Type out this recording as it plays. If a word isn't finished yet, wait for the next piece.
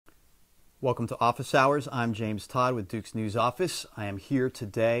Welcome to Office Hours. I'm James Todd with Duke's News Office. I am here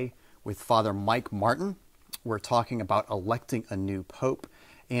today with Father Mike Martin. We're talking about electing a new pope.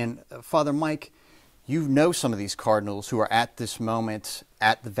 And Father Mike, you know some of these cardinals who are at this moment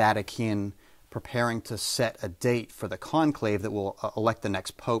at the Vatican preparing to set a date for the conclave that will elect the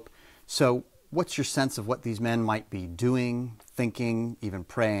next pope. So what's your sense of what these men might be doing, thinking, even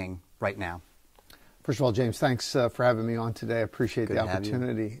praying right now? First of all, James, thanks for having me on today. I appreciate the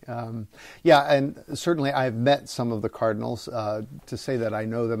opportunity. Yeah, and certainly I've met some of the cardinals. To say that I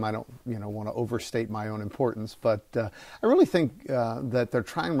know them, I don't want to overstate my own importance, but I really think that they're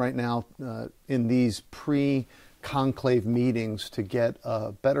trying right now in these pre-conclave meetings to get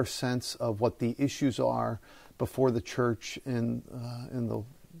a better sense of what the issues are before the church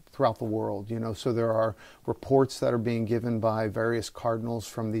throughout the world. So there are reports that are being given by various cardinals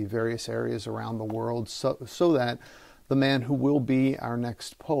from the various areas around the world so that the man who will be our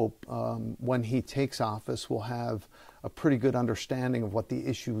next pope, when he takes office, will have a pretty good understanding of what the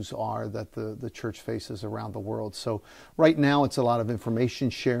issues are that the church faces around the world. So right now it's a lot of information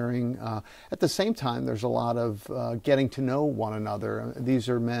sharing. At the same time, there's a lot of getting to know one another. These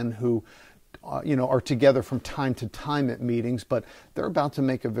are men who are together from time to time at meetings, but they're about to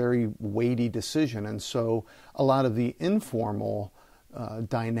make a very weighty decision. And so a lot of the informal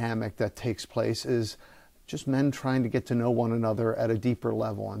dynamic that takes place is just men trying to get to know one another at a deeper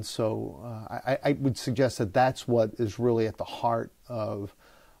level. And so I would suggest that that's what is really at the heart of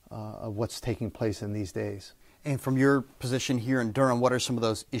what's taking place in these days. And from your position here in Durham, what are some of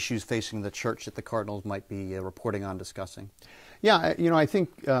those issues facing the church that the cardinals might be reporting on, discussing? Yeah, I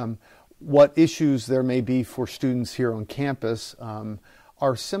think what issues there may be for students here on campus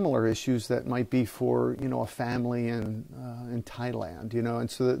are similar issues that might be for a family in Thailand.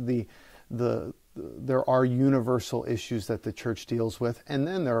 And so there are universal issues that the church deals with, and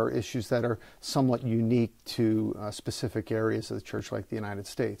then there are issues that are somewhat unique to specific areas of the church, like the United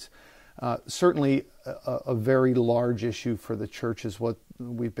States. Certainly, a very large issue for the church is what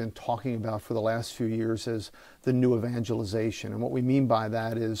we've been talking about for the last few years is the new evangelization. And what we mean by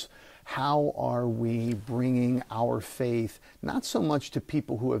that is, how are we bringing our faith not so much to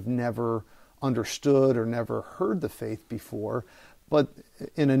people who have never understood or never heard the faith before, but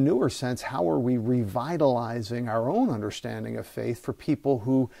in a newer sense, how are we revitalizing our own understanding of faith for people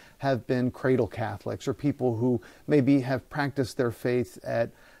who have been cradle Catholics or people who maybe have practiced their faith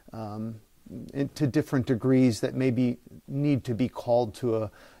at to different degrees that maybe need to be called to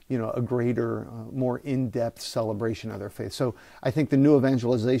a greater, more in-depth celebration of their faith. So I think the new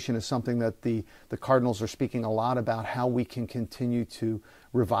evangelization is something that the cardinals are speaking a lot about, how we can continue to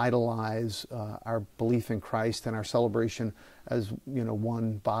revitalize our belief in Christ and our celebration as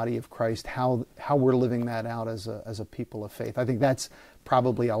one body of Christ, how we're living that out as a people of faith. I think that's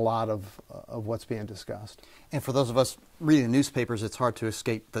probably a lot of what's being discussed. And for those of us reading the newspapers, it's hard to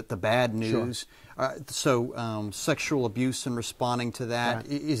escape the bad news. Sure. So sexual abuse and responding to that, right.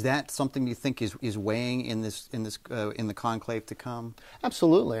 Is that something you think is weighing in the conclave to come?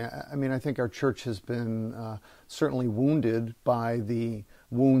 Absolutely. I mean, I think our church has been certainly wounded by the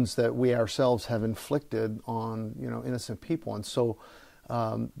wounds that we ourselves have inflicted on innocent people, and so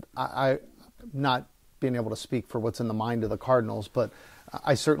I not being able to speak for what's in the mind of the cardinals, but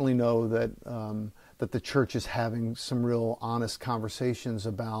I certainly know that that the church is having some real honest conversations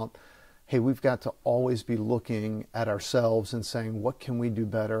about, hey, we've got to always be looking at ourselves and saying, what can we do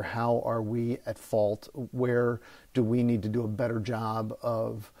better? How are we at fault? Where do we need to do a better job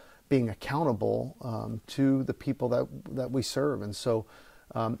of being accountable to the people that we serve? And so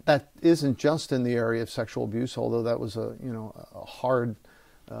that isn't just in the area of sexual abuse, although that was a hard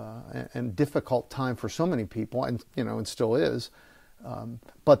and difficult time for so many people, and and still is.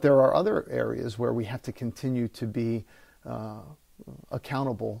 But there are other areas where we have to continue to be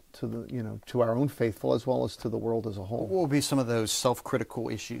accountable to to our own faithful as well as to the world as a whole. What will be some of those self-critical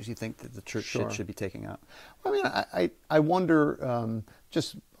issues you think that the church should be taking up? I mean, I wonder,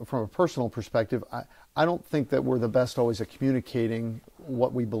 just from a personal perspective, I don't think that we're the best always at communicating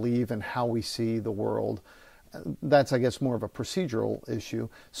what we believe and how we see the world. That's, I guess, more of a procedural issue.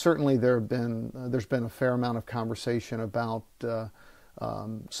 Certainly, there's been a fair amount of conversation about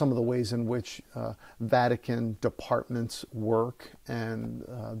some of the ways in which Vatican departments work and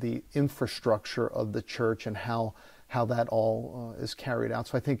the infrastructure of the church and how that all is carried out.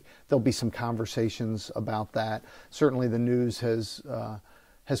 So I think there'll be some conversations about that. Certainly, the news has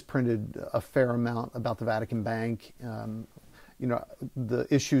printed a fair amount about the Vatican Bank. The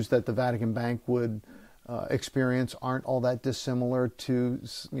issues that the Vatican Bank would experience aren't all that dissimilar to,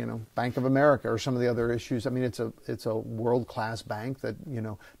 Bank of America or some of the other issues. I mean, it's a world-class bank that,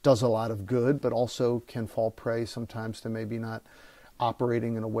 does a lot of good, but also can fall prey sometimes to maybe not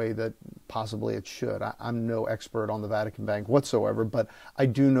operating in a way that possibly it should. I'm no expert on the Vatican Bank whatsoever, but I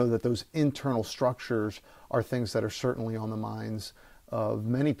do know that those internal structures are things that are certainly on the minds of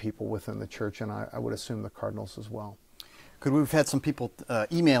many people within the church, and I would assume the Cardinals as well. Good. We've had some people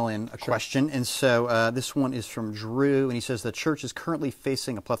email in a question, and so this one is from Drew, and he says the church is currently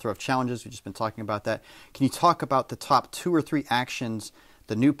facing a plethora of challenges. We've just been talking about that. Can you talk about the top 2 or 3 actions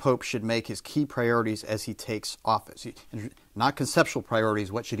the new pope should make his key priorities as he takes office? Not conceptual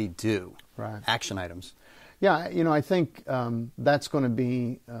priorities, what should he do? Right. Action items. Yeah, I think that's going to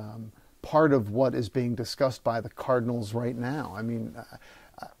be part of what is being discussed by the Cardinals right now. I mean,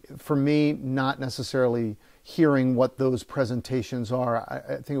 for me, not necessarily hearing what those presentations are,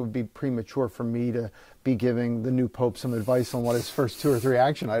 I think it would be premature for me to be giving the new pope some advice on what his first 2 or 3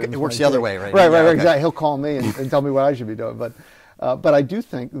 action items. It works the other way, right? Right, okay. Exactly. He'll call me and tell me what I should be doing. But I do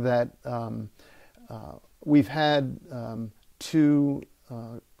think that we've had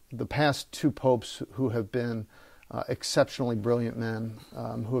the past 2 popes who have been exceptionally brilliant men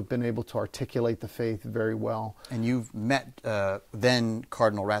who have been able to articulate the faith very well. And you've met then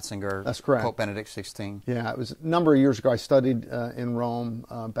Cardinal Ratzinger. That's correct. Pope Benedict XVI. Yeah, it was a number of years ago. I studied in Rome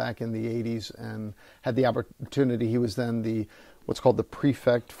back in the 80s and had the opportunity. He was then what's called the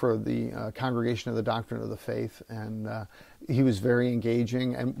prefect for the Congregation of the Doctrine of the Faith, and he was very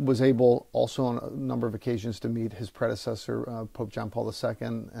engaging and was able also on a number of occasions to meet his predecessor, Pope John Paul II,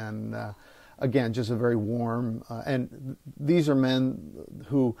 and again, just a very warm, and these are men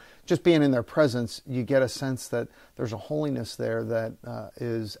who, just being in their presence, you get a sense that there's a holiness there that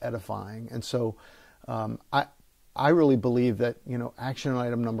is edifying. And so I really believe that, action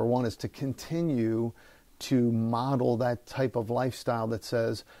item number 1 is to continue to model that type of lifestyle that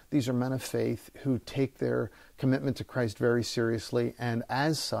says these are men of faith who take their commitment to Christ very seriously, and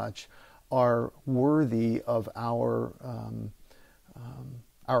as such are worthy of our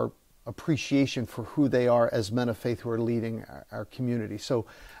appreciation for who they are as men of faith who are leading our community. So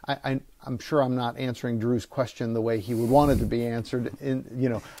I'm sure I'm not answering Drew's question the way he would want it to be answered in,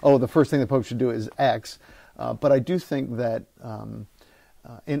 the first thing the Pope should do is X. But I do think that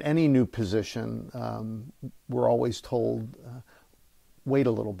in any new position, we're always told, wait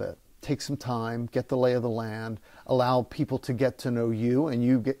a little bit, take some time, get the lay of the land, allow people to get to know you, and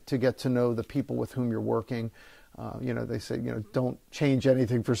you get to know the people with whom you're working. They say, don't change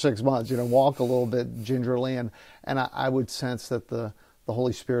anything for 6 months, walk a little bit gingerly. And I would sense that the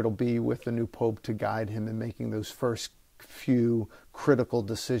Holy Spirit will be with the new Pope to guide him in making those first few critical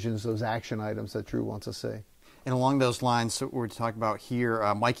decisions, those action items that Drew wants to see. And along those lines, so we're talking about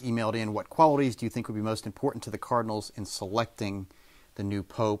here, Mike emailed in, what qualities do you think would be most important to the Cardinals in selecting the new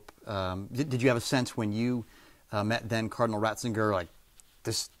Pope? Did you have a sense when you met then Cardinal Ratzinger, like,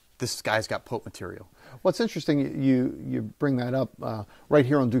 this guy's got Pope material? Well, it's interesting you bring that up. Right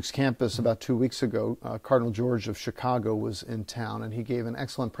here on Duke's campus about 2 weeks ago, Cardinal George of Chicago was in town, and he gave an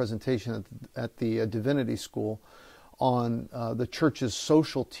excellent presentation at the Divinity School on the Church's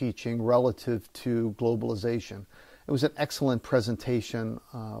social teaching relative to globalization. It was an excellent presentation,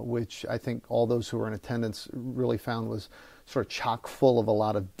 which I think all those who were in attendance really found was sort of chock full of a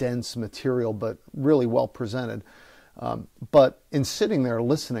lot of dense material, but really well presented. But in sitting there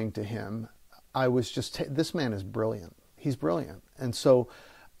listening to him, I was just, this man is brilliant. He's brilliant. And so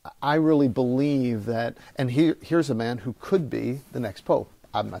I really believe that, and here's a man who could be the next Pope.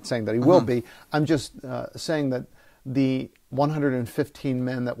 I'm not saying that he will be. I'm just saying that the 115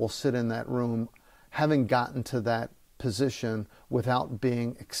 men that will sit in that room, having gotten to that position without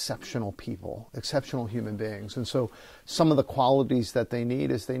being exceptional people, exceptional human beings. And so some of the qualities that they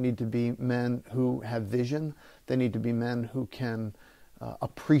need is they need to be men who have vision. They need to be men who can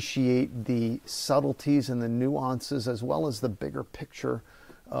appreciate the subtleties and the nuances as well as the bigger picture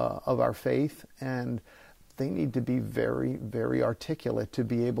of our faith. And they need to be very, very articulate to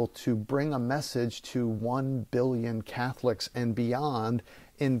be able to bring a message to 1 billion Catholics and beyond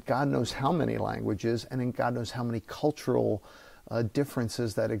in God knows how many languages and in God knows how many cultural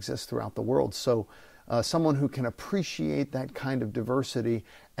differences that exist throughout the world. So someone who can appreciate that kind of diversity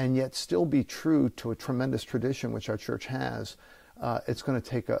and yet still be true to a tremendous tradition which our church has, it's going to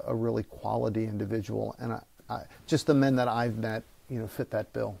take a really quality individual. And just the men that I've met, fit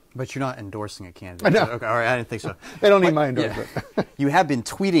that bill. But you're not endorsing a candidate. No. Okay, all right, I didn't think so. They don't need my endorsement. Yeah. You have been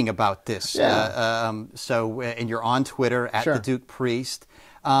tweeting about this. Yeah. And you're on Twitter at Sure. the Duke Priest.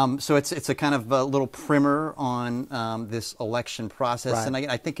 So it's a kind of a little primer on this election process. Right.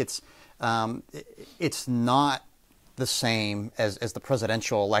 And I think it's it's not the same as the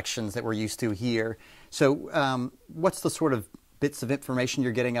presidential elections that we're used to here. So what's the sort of bits of information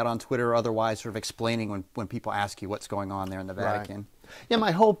you're getting out on Twitter or otherwise, sort of explaining when people ask you what's going on there in the Vatican? Right. Yeah,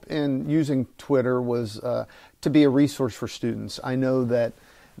 my hope in using Twitter was to be a resource for students. I know that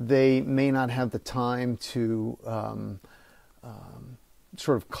they may not have the time to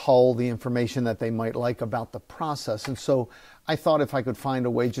sort of cull the information that they might like about the process. And so I thought if I could find a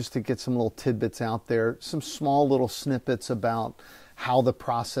way just to get some little tidbits out there, some small little snippets about how the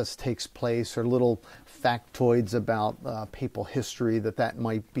process takes place, or little factoids about papal history, that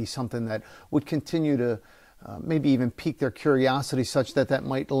might be something that would continue to maybe even pique their curiosity, such that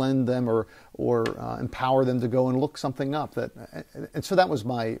might lend them or empower them to go and look something up. And so that was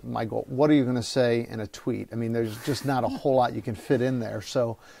my goal. What are you going to say in a tweet? I mean, there's just not a whole lot you can fit in there.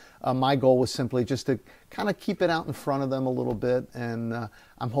 So my goal was simply just to kind of keep it out in front of them a little bit, and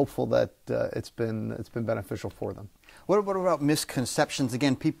I'm hopeful that it's been beneficial for them. What about misconceptions?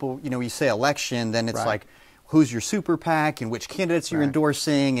 Again, people, you say election, then it's Right. like, who's your super PAC and which candidates you're Right.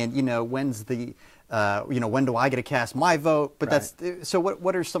 endorsing, and when's the when do I get to cast my vote? But Right. so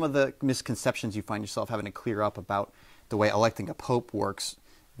what are some of the misconceptions you find yourself having to clear up about the way electing a pope works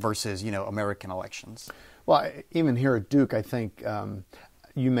versus American elections? Well, even here at Duke, I think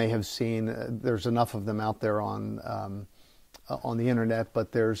you may have seen there's enough of them out there on the internet,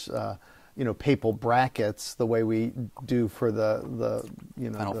 but there's papal brackets the way we do for the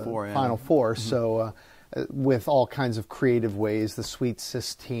Final Four, yeah. Final Four. Mm-hmm. So with all kinds of creative ways, the Sweet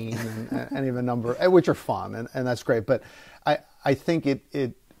Sistine and any of a number, which are fun, and that's great. But I think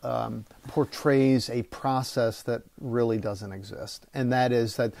it portrays a process that really doesn't exist, and that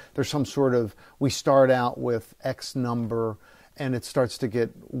is that there's some sort of, we start out with X number, and it starts to get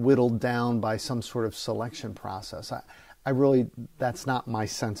whittled down by some sort of selection process. I really, that's not my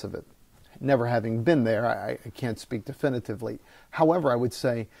sense of it. Never having been there, I can't speak definitively. However, I would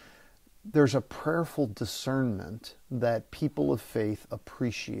say there's a prayerful discernment that people of faith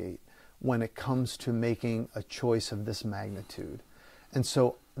appreciate when it comes to making a choice of this magnitude. And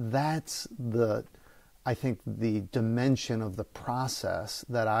so that's I think the dimension of the process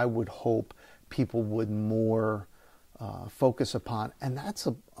that I would hope people would more focus upon. And that's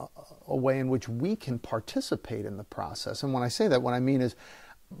a way in which we can participate in the process. And when I say that, what I mean is,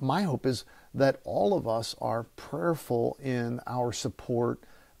 my hope is that all of us are prayerful in our support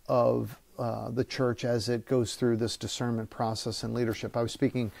of the church as it goes through this discernment process and leadership. I was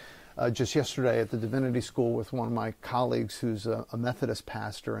speaking just yesterday at the Divinity School with one of my colleagues who's a Methodist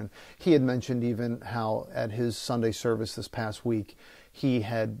pastor, and he had mentioned even how at his Sunday service this past week he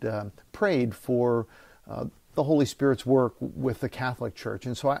had prayed for the Holy Spirit's work with the Catholic Church.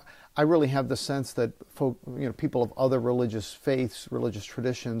 And so I really have the sense that people of other religious faiths, religious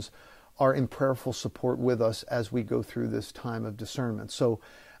traditions, are in prayerful support with us as we go through this time of discernment. So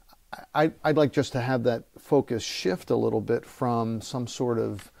I'd like just to have that focus shift a little bit from some sort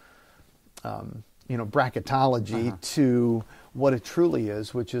of bracketology to what it truly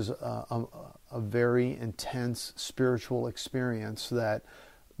is, which is a very intense spiritual experience that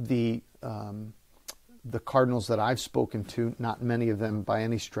the Cardinals that I've spoken to, not many of them by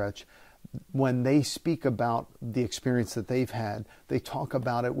any stretch, when they speak about the experience that they've had, they talk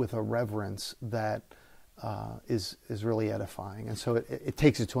about it with a reverence that is really edifying. And so it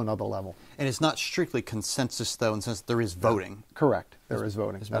takes it to another level. And it's not strictly consensus, though, in the sense that there is voting. Correct. There is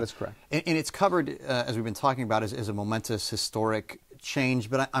voting. That is correct. And it's covered, as we've been talking about, as a momentous historic change.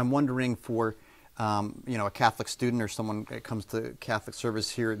 But I'm wondering for a Catholic student or someone that comes to Catholic service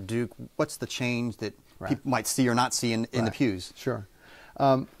here at Duke, what's the change that people might see or not see in the pews? Sure.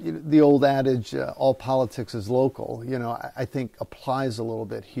 The old adage, all politics is local, I think applies a little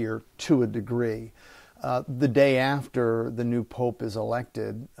bit here to a degree. The day after the new Pope is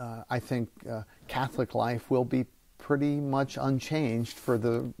elected, I think Catholic life will be pretty much unchanged for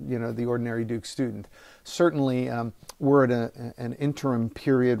the ordinary Duke student. Certainly, we're at an interim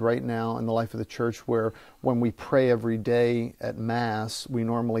period right now in the life of the Church where when we pray every day at Mass, we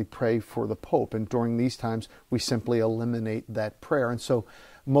normally pray for the Pope, and during these times we simply eliminate that prayer. And so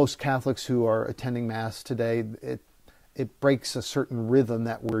most Catholics who are attending Mass today, it breaks a certain rhythm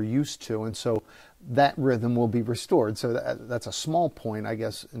that we're used to, and so that rhythm will be restored. So that's a small point, I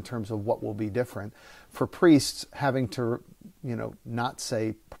guess, in terms of what will be different. For priests, having to, not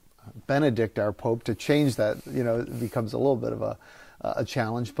say Benedict, our Pope, to change that, it becomes a little bit of a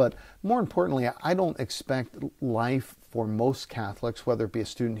challenge. But more importantly, I don't expect life for most Catholics, whether it be a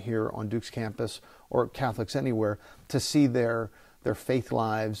student here on Duke's campus or Catholics anywhere, to see their their faith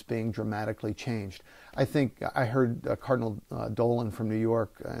lives being dramatically changed. I think I heard Cardinal Dolan from New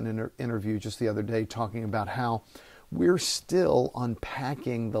York in an interview just the other day talking about how we're still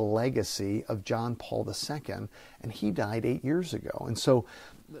unpacking the legacy of John Paul II, and he died 8 years ago. And so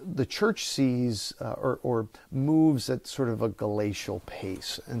the church sees or moves at sort of a glacial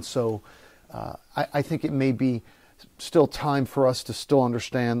pace. And so I think it may be still time for us to still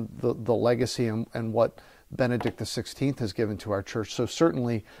understand the legacy and what Benedict XVI has given to our church. So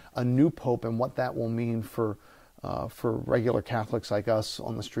certainly a new pope and what that will mean for regular Catholics like us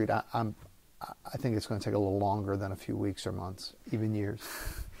on the street, I think it's going to take a little longer than a few weeks or months, even years.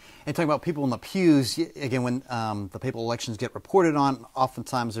 And talking about people in the pews, again, when the papal elections get reported on,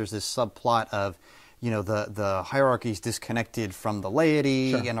 oftentimes there's this subplot of, the hierarchy is disconnected from the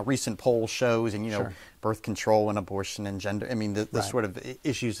laity, Sure. and a recent poll shows, and, Sure. birth control and abortion and gender, the Right. sort of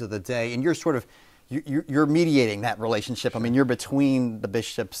issues of the day. And you're sort of, you're mediating that relationship. Sure. You're between the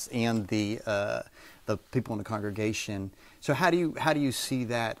bishops and the people in the congregation. So how do you see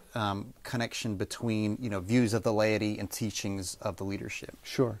that connection between views of the laity and teachings of the leadership?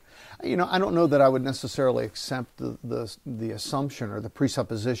 Sure. I don't know that I would necessarily accept the assumption or the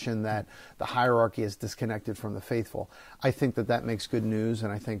presupposition that the hierarchy is disconnected from the faithful. I think that makes good news,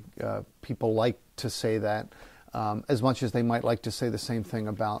 and I think people like to say that as much as they might like to say the same thing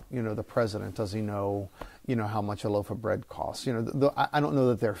about the president. Does he know how much a loaf of bread costs? I don't know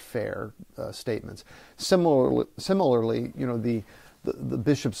that they're fair statements. Similarly, the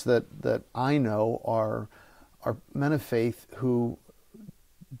bishops that I know are men of faith who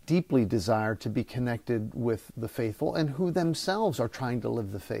deeply desire to be connected with the faithful and who themselves are trying to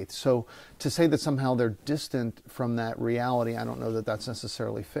live the faith. So to say that somehow they're distant from that reality, I don't know that that's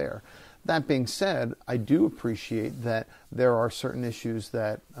necessarily fair. That being said, I do appreciate that there are certain issues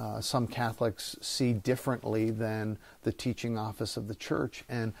that some Catholics see differently than the teaching office of the Church,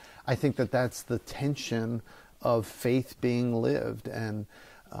 and I think that that's the tension of faith being lived. And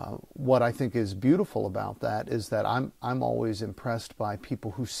what I think is beautiful about that is that I'm always impressed by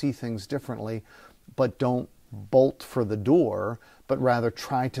people who see things differently, but don't bolt for the door, but rather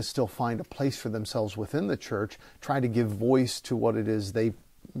try to still find a place for themselves within the Church, try to give voice to what it is they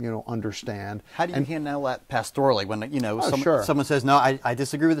understand. How do you handle that pastorally when Sure. someone says, no, I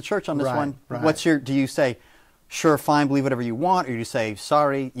disagree with the church on this one? Right. Do you say, sure, fine, believe whatever you want, or do you say,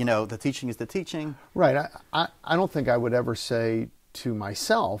 sorry, the teaching is the teaching? Right. I don't think I would ever say to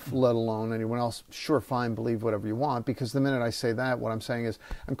myself, let alone anyone else, sure, fine, believe whatever you want, because the minute I say that, what I'm saying is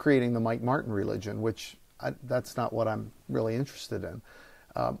I'm creating the Mike Martin religion, which that's not what I'm really interested in.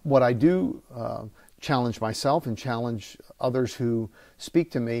 What I do challenge myself and challenge others who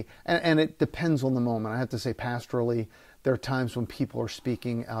speak to me, and it depends on the moment. I have to say, pastorally, there are times when people are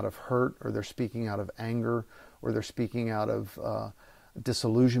speaking out of hurt, or they're speaking out of anger, or they're speaking out of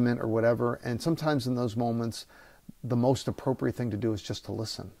disillusionment or whatever, and sometimes in those moments the most appropriate thing to do is just to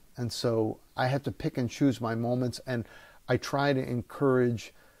listen. And so I have to pick and choose my moments, and I try to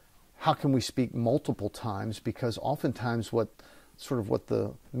encourage, how can we speak multiple times, because oftentimes what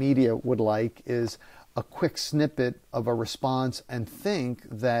the media would like is a quick snippet of a response and think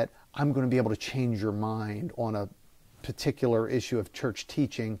that I'm going to be able to change your mind on a particular issue of church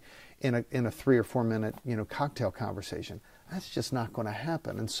teaching in a 3 or 4 minute cocktail conversation. That's just not going to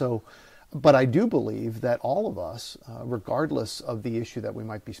happen. And so, but I do believe that all of us, regardless of the issue that we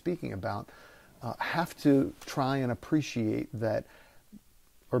might be speaking about, have to try and appreciate that,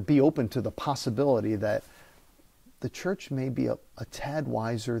 or be open to the possibility that the church may be a tad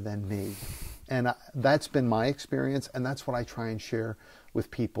wiser than me. And that's been my experience, and that's what I try and share with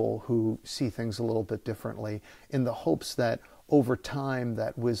people who see things a little bit differently, in the hopes that over time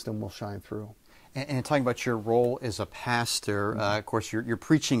that wisdom will shine through. And talking about your role as a pastor, of course, you're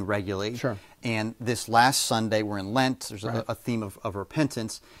preaching regularly. Sure. And this last Sunday, we're in Lent. There's Right. a theme of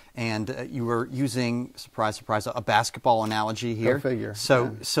repentance. And you were using, surprise, surprise, a basketball analogy here. Go figure. So,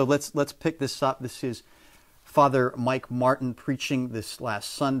 Yeah. so let's pick this up. This is Father Mike Martin preaching this last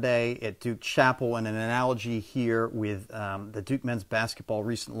Sunday at Duke Chapel, and an analogy here with the Duke men's basketball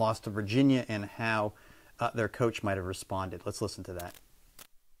recent loss to Virginia and how their coach might have responded. Let's listen to that.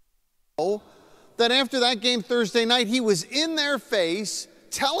 That after that game Thursday night, he was in their face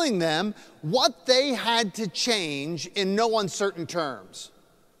telling them what they had to change in no uncertain terms.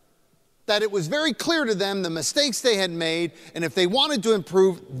 That it was very clear to them the mistakes they had made, and if they wanted to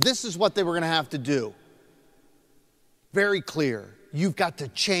improve, this is what they were going to have to do. Very clear. You've got to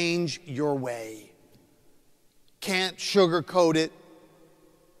change your way. Can't sugarcoat it.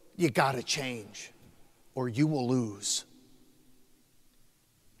 You got to change, or you will lose.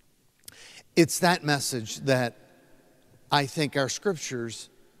 It's that message that I think our scriptures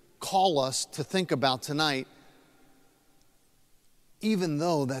call us to think about tonight, even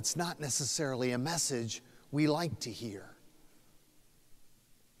though that's not necessarily a message we like to hear.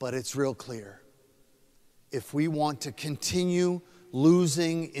 But it's real clear. If we want to continue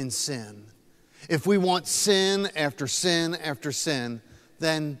losing in sin, if we want sin after sin after sin,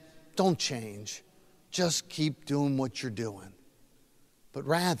 then don't change. Just keep doing what you're doing. But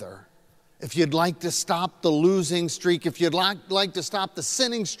rather, if you'd like to stop the losing streak, if you'd like to stop the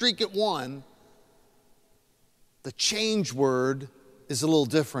sinning streak at one, the change word is a little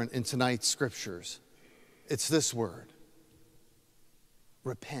different in tonight's scriptures. It's this word: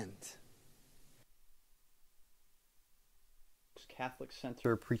 repent. Catholic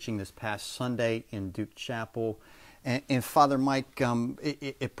Center preaching this past Sunday in Duke Chapel. And Father Mike,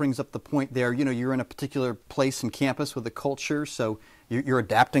 it brings up the point there, you're in a particular place and campus with the culture, so you're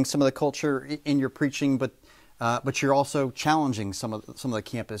adapting some of the culture in your preaching, but you're also challenging some of the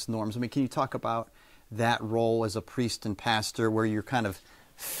campus norms. I mean, can you talk about that role as a priest and pastor where you're kind of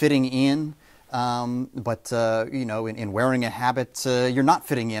fitting in, but in wearing a habit, you're not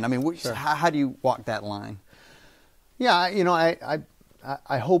fitting in? I mean, Sure. How do you walk that line? Yeah,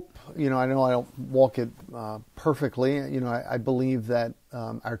 I hope, I know I don't walk it perfectly. I believe that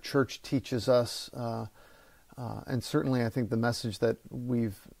our church teaches us, and certainly I think the message that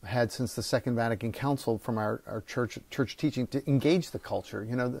we've had since the Second Vatican Council from our church teaching, to engage the culture.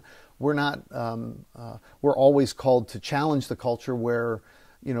 We're not, we're always called to challenge the culture where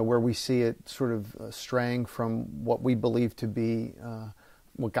we see it sort of straying from what we believe to be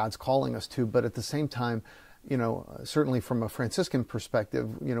what God's calling us to, but at the same time, certainly from a Franciscan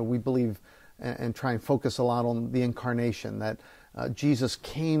perspective, we believe and try and focus a lot on the incarnation, that Jesus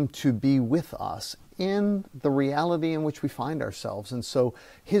came to be with us in the reality in which we find ourselves. And so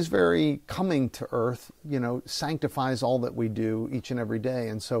his very coming to earth, sanctifies all that we do each and every day.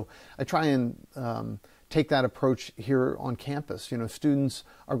 And so I try and take that approach here on campus. Students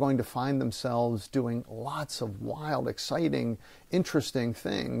are going to find themselves doing lots of wild, exciting, interesting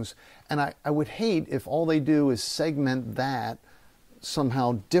things. And I would hate if all they do is segment that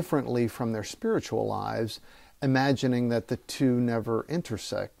somehow differently from their spiritual lives, imagining that the two never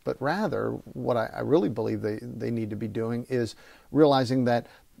intersect. But rather, what I really believe they need to be doing is realizing that,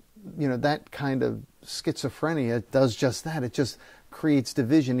 that kind of schizophrenia does just that. It just creates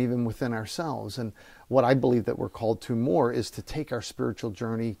division even within ourselves. And what I believe that we're called to more is to take our spiritual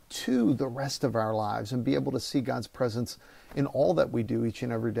journey to the rest of our lives and be able to see God's presence in all that we do each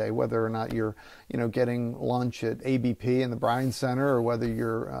and every day, whether or not you're, getting lunch at ABP in the Bryan Center, or whether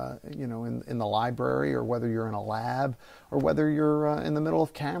you're, in the library, or whether you're in a lab, or whether you're in the middle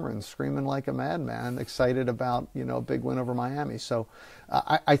of Cameron screaming like a madman, excited about, a big win over Miami. So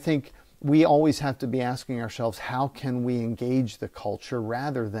I think we always have to be asking ourselves, how can we engage the culture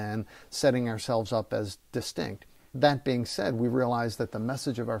rather than setting ourselves up as distinct? That being said, we realize that the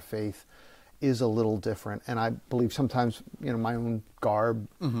message of our faith is a little different, and I believe sometimes, my own garb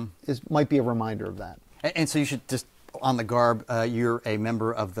might be a reminder of that. And so you should just, on the garb, you're a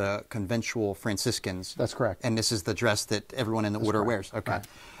member of the Conventual Franciscans. That's correct. And this is the dress that everyone in the order wears. Okay.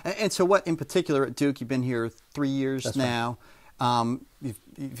 Right. And so what in particular at Duke, you've been here 3 years That's now. Right.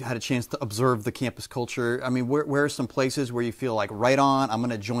 You've had a chance to observe the campus culture. I mean, where are some places where you feel like, right on, I'm going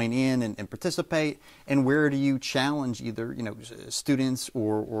to join in and participate? And where do you challenge either, students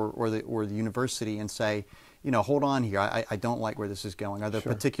or the university and say, hold on here, I don't like where this is going? Are there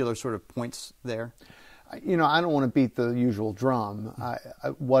Sure. particular sort of points there? I don't want to beat the usual drum.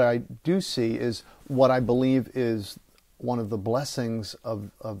 What I do see is what I believe is one of the blessings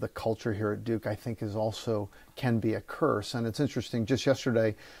of the culture here at Duke, I think, is also can be a curse. And it's interesting, just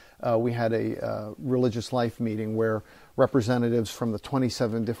yesterday we had a religious life meeting where representatives from the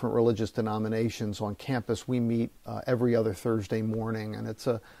 27 different religious denominations on campus, we meet every other Thursday morning, and it's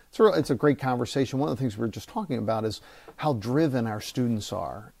a great conversation. One of the things we were just talking about is how driven our students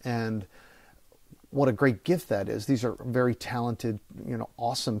are, and what a great gift that is. These are very talented,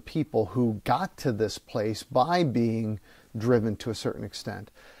 awesome people who got to this place by being driven to a certain extent.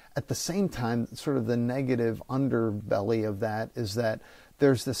 At the same time, sort of the negative underbelly of that is that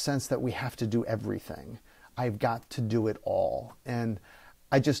there's this sense that we have to do everything. I've got to do it all. And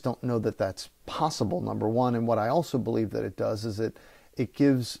I just don't know that that's possible, number one. And what I also believe that it does is it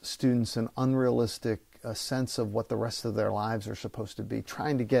gives students an unrealistic sense of what the rest of their lives are supposed to be,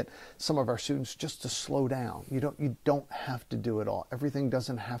 trying to get some of our students just to slow down. You don't have to do it all. Everything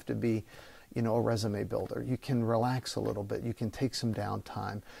doesn't have to be, a resume builder. You can relax a little bit. You can take some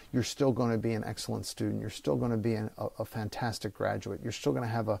downtime. You're still going to be an excellent student. You're still going to be a fantastic graduate. You're still going to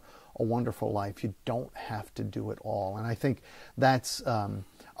have a wonderful life. You don't have to do it all. And I think that's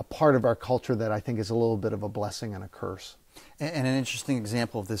a part of our culture that I think is a little bit of a blessing and a curse. And an interesting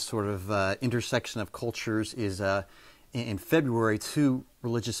example of this sort of intersection of cultures is in February, 2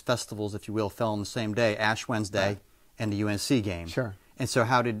 religious festivals, if you will, fell on the same day, Ash Wednesday and the UNC game. Sure. And so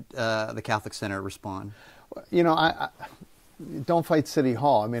how did the Catholic Center respond? I don't fight City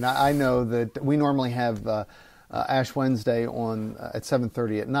Hall. I mean, I know that we normally have Ash Wednesday at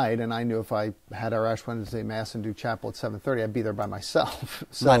 7:30 at night, and I knew if I had our Ash Wednesday Mass in Duke Chapel at 7:30, I'd be there by myself.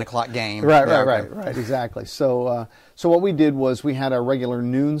 So, 9 o'clock game. Right, exactly. So what we did was we had our regular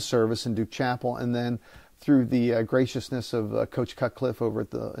noon service in Duke Chapel, and then through the graciousness of Coach Cutcliffe over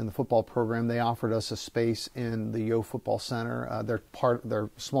in the football program, they offered us a space in the Yoh Football Center. Their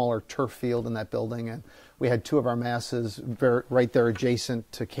smaller turf field in that building, and we had 2 of our masses right there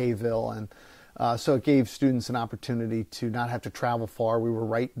adjacent to K-ville, and so it gave students an opportunity to not have to travel far. We were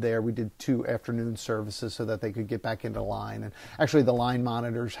right there. We did 2 afternoon services so that they could get back into line. And actually the line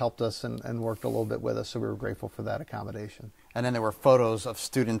monitors helped us and worked a little bit with us, so we were grateful for that accommodation. And then there were photos of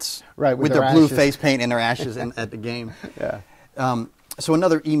students with their blue face paint and their ashes at the game. Yeah. So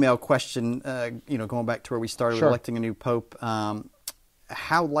another email question, going back to where we started with electing a new pope.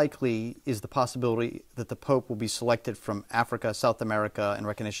 How likely is the possibility that the Pope will be selected from Africa, South America, in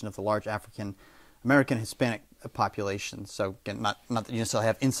recognition of the large African American Hispanic population? So again, not that you necessarily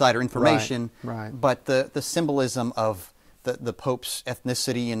have insider information, but the symbolism of the Pope's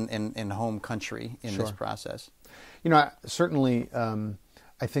ethnicity and home country in this process. Certainly,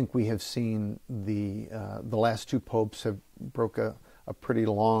 I think we have seen the last 2 popes have broke a pretty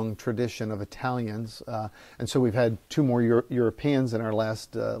long tradition of Italians, and so we've had 2 more Europeans in our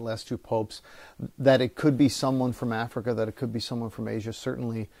last 2 popes. That it could be someone from Africa, that it could be someone from Asia,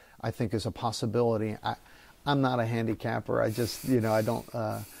 certainly I think is a possibility. I'm not a handicapper. I just I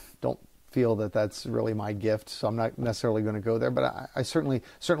don't feel that that's really my gift, so I'm not necessarily going to go there. But I certainly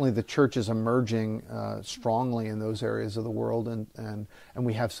the Church is emerging strongly in those areas of the world, and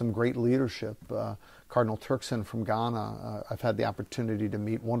we have some great leadership. Cardinal Turkson from Ghana, I've had the opportunity to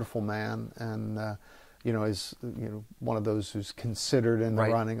meet. Wonderful man, and is one of those who's considered in the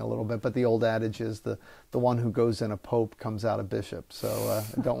running a little bit. But the old adage is the one who goes in a pope comes out a bishop. So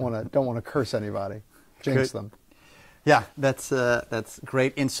don't want to curse anybody, jinx them. Yeah, that's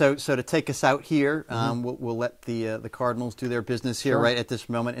great. And so to take us out here, we'll let the Cardinals do their business here right at this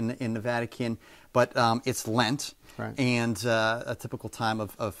moment in the Vatican. But it's Lent. Right. And a typical time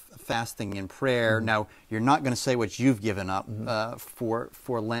of fasting and prayer. Now, you're not going to say what you've given up for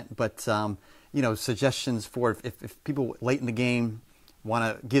Lent, but suggestions for if people late in the game want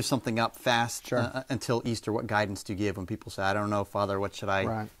to give something up fast until Easter. What guidance do you give when people say, "I don't know, Father, what should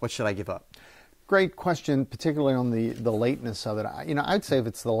I give up?" Great question, particularly on the lateness of it. I'd say if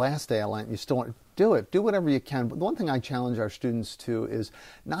it's the last day of Lent, you still want to do it. Do whatever you can. But the one thing I challenge our students to is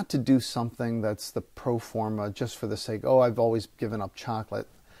not to do something that's the pro forma just for the sake, I've always given up chocolate.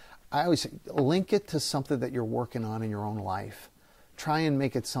 I always say, link it to something that you're working on in your own life. Try and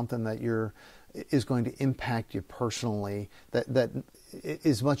make it something that is going to impact you personally, that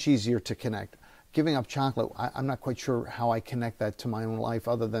is much easier to connect. Giving up chocolate, I'm not quite sure how I connect that to my own life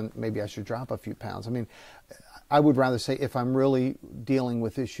other than maybe I should drop a few pounds. I mean, I would rather say if I'm really dealing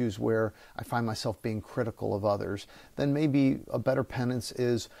with issues where I find myself being critical of others, then maybe a better penance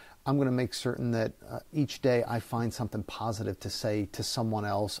is I'm going to make certain that each day I find something positive to say to someone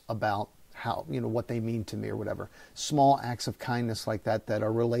else about how, what they mean to me or whatever. Small acts of kindness like that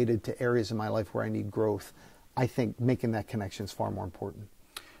are related to areas in my life where I need growth. I think making that connection is far more important.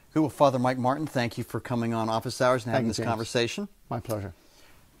 Good. Well, Father Mike Martin, thank you for coming on Office Hours and having this conversation. My pleasure.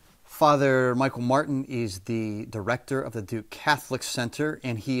 Father Michael Martin is the director of the Duke Catholic Center,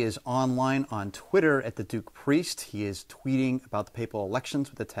 and he is online on Twitter at the Duke Priest. He is tweeting about the papal elections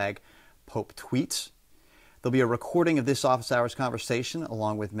with the tag Pope Tweets. There'll be a recording of this Office Hours conversation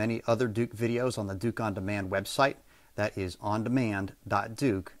along with many other Duke videos on the Duke On Demand website. That is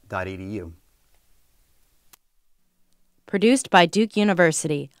ondemand.duke.edu. Produced by Duke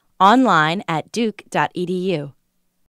University. Online at duke.edu.